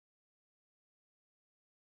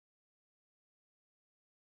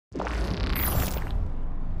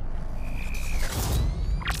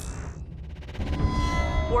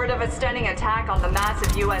word of a stunning attack on the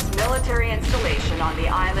massive U.S. military installation on the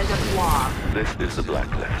island of Guam. This is the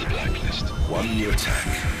Blacklist. The Blacklist. One new attack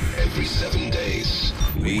every 7 days.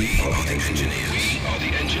 We are the engineers. We are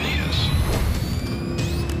the engineers.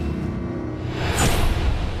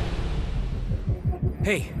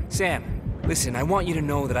 Hey, Sam. Listen, I want you to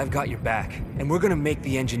know that I've got your back, and we're gonna make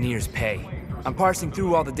the engineers pay. I'm parsing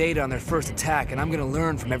through all the data on their first attack, and I'm gonna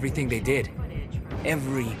learn from everything they did.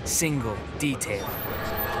 Every single detail.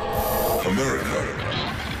 America,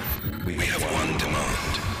 we have one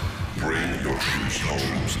demand. Bring your troops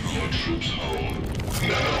home. Your troops home.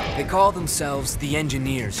 Now. They call themselves the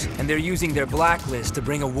Engineers, and they're using their blacklist to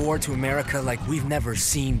bring a war to America like we've never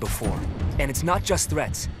seen before. And it's not just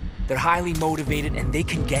threats. They're highly motivated, and they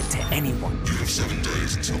can get to anyone. You have 7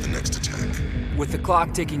 days until the next attack. With the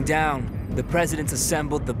clock ticking down, the president's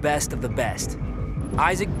assembled the best of the best.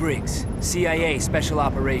 Isaac Briggs, CIA Special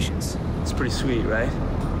Operations. It's pretty sweet, right?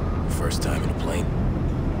 First time in a plane?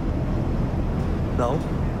 No?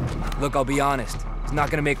 Look, I'll be honest. He's not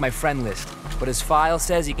gonna make my friend list, but his file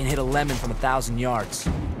says he can hit a lemon from 1,000 yards.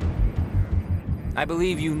 I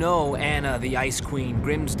believe you know Anna, the Ice Queen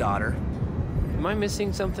Grimm's daughter. Am I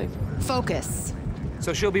missing something? Focus.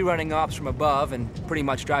 So she'll be running ops from above and pretty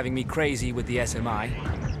much driving me crazy with the SMI.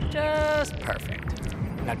 Just perfect.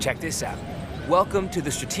 Now check this out. Welcome to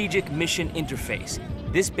the Strategic Mission Interface.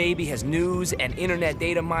 This baby has news and internet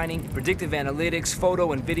data mining, predictive analytics,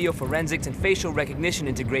 photo and video forensics, and facial recognition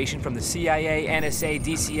integration from the CIA, NSA,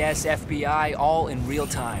 DCS, FBI, all in real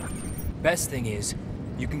time. Best thing is,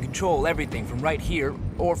 you can control everything from right here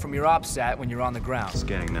or from your OpSat when you're on the ground.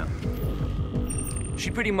 Scanning now.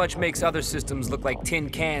 She pretty much makes other systems look like tin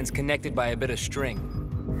cans connected by a bit of string.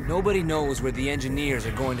 Nobody knows where the engineers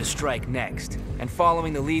are going to strike next, and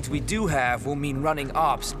following the leads we do have will mean running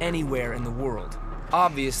ops anywhere in the world.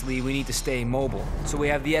 Obviously, we need to stay mobile, so we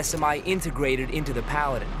have the SMI integrated into the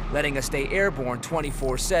Paladin, letting us stay airborne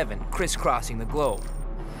 24/7, crisscrossing the globe.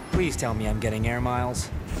 Please tell me I'm getting air miles.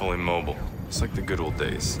 Fully mobile. It's like the good old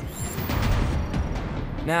days.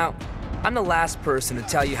 Now, I'm the last person to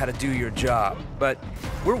tell you how to do your job, but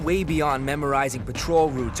we're way beyond memorizing patrol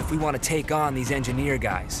routes if we want to take on these engineer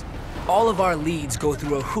guys. All of our leads go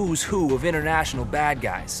through a who's who of international bad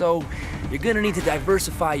guys, so you're gonna need to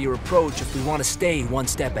diversify your approach if we want to stay one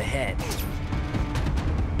step ahead.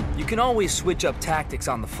 You can always switch up tactics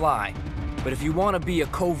on the fly, but if you want to be a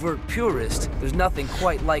covert purist, there's nothing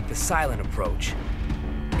quite like the silent approach.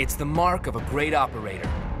 It's the mark of a great operator.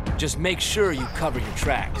 Just make sure you cover your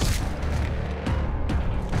tracks.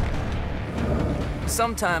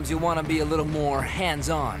 Sometimes you'll want to be a little more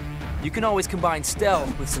hands-on. You can always combine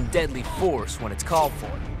stealth with some deadly force when it's called for.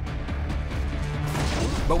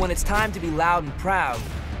 But when it's time to be loud and proud,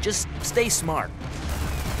 just stay smart.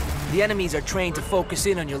 The enemies are trained to focus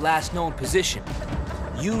in on your last known position.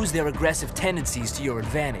 Use their aggressive tendencies to your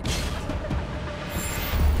advantage.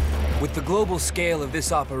 With the global scale of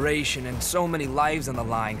this operation and so many lives on the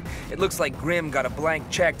line, it looks like Grimm got a blank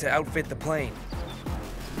check to outfit the plane.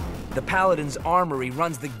 The Paladin's armory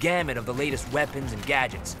runs the gamut of the latest weapons and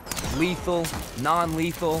gadgets. Lethal,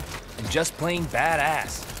 non-lethal, and just plain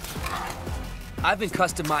badass. I've been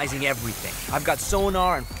customizing everything. I've got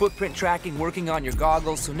sonar and footprint tracking working on your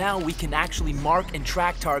goggles, so now we can actually mark and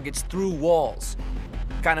track targets through walls.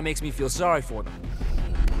 Kinda makes me feel sorry for them.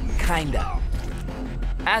 Kinda.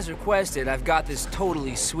 As requested, I've got this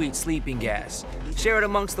totally sweet sleeping gas. Share it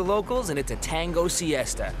amongst the locals and it's a tango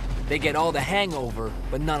siesta. They get all the hangover,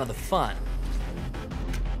 but none of the fun.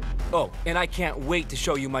 Oh, and I can't wait to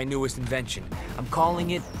show you my newest invention. I'm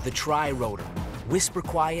calling it the Tri-Rotor. Whisper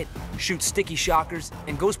quiet, shoot sticky shockers,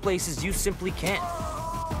 and goes places you simply can't.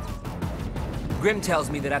 Grimm tells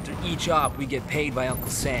me that after each op, we get paid by Uncle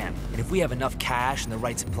Sam. And if we have enough cash and the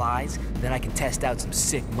right supplies, then I can test out some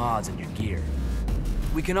sick mods in your gear.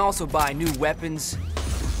 We can also buy new weapons,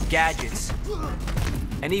 gadgets,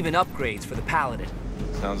 and even upgrades for the Paladin.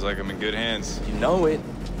 Sounds like I'm in good hands. You know it.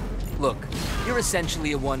 Look, you're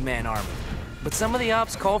essentially a one-man army, but some of the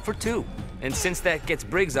ops call for two. And since that gets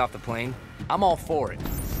Briggs off the plane, I'm all for it.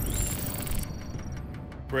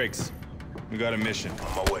 Briggs, we got a mission.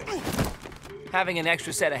 On my way. Having an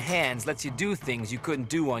extra set of hands lets you do things you couldn't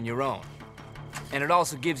do on your own. And it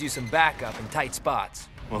also gives you some backup in tight spots.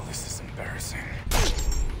 Well, this is embarrassing.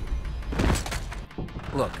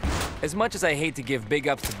 Look, as much as I hate to give big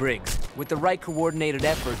ups to Briggs, with the right coordinated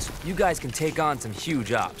efforts, you guys can take on some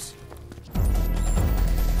huge ops.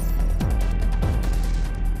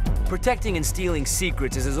 Protecting and stealing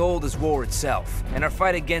secrets is as old as war itself, and our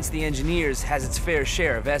fight against the engineers has its fair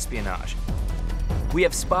share of espionage. We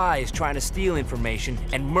have spies trying to steal information,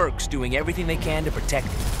 and Mercs doing everything they can to protect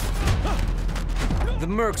it. The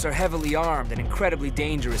Mercs are heavily armed and incredibly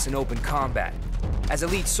dangerous in open combat. As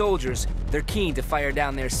elite soldiers, they're keen to fire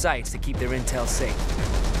down their sights to keep their intel safe.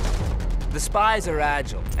 The spies are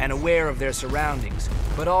agile and aware of their surroundings,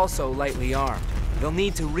 but also lightly armed. They'll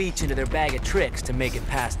need to reach into their bag of tricks to make it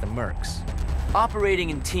past the Mercs.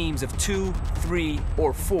 Operating in teams of 2, 3,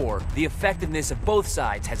 or 4, the effectiveness of both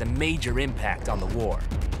sides has a major impact on the war.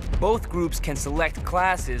 Both groups can select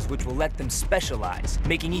classes which will let them specialize,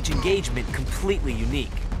 making each engagement completely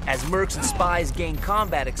unique. As Mercs and Spies gain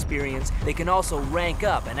combat experience, they can also rank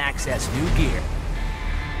up and access new gear.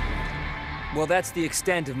 Well, that's the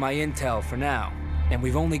extent of my intel for now, and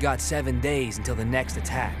we've only got 7 days until the next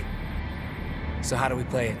attack. So how do we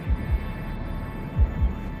play it?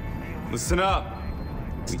 Listen up!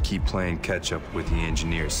 We keep playing catch-up with the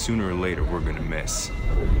engineers. Sooner or later, we're gonna miss.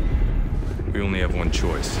 We only have one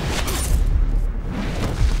choice.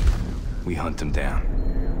 We hunt them down.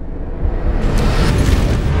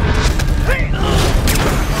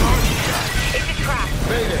 It's a trap.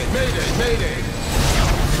 Mayday, mayday, mayday!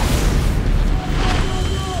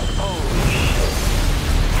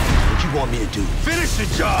 What you want me to do? Finish the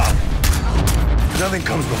job! Nothing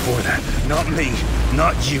comes before that. Not me,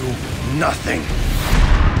 not you, nothing.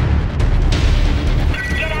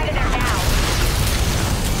 Get out of there now.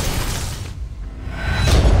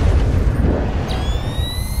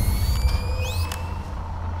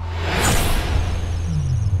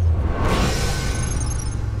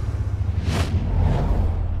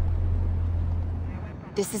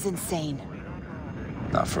 This is insane.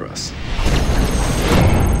 Not for us.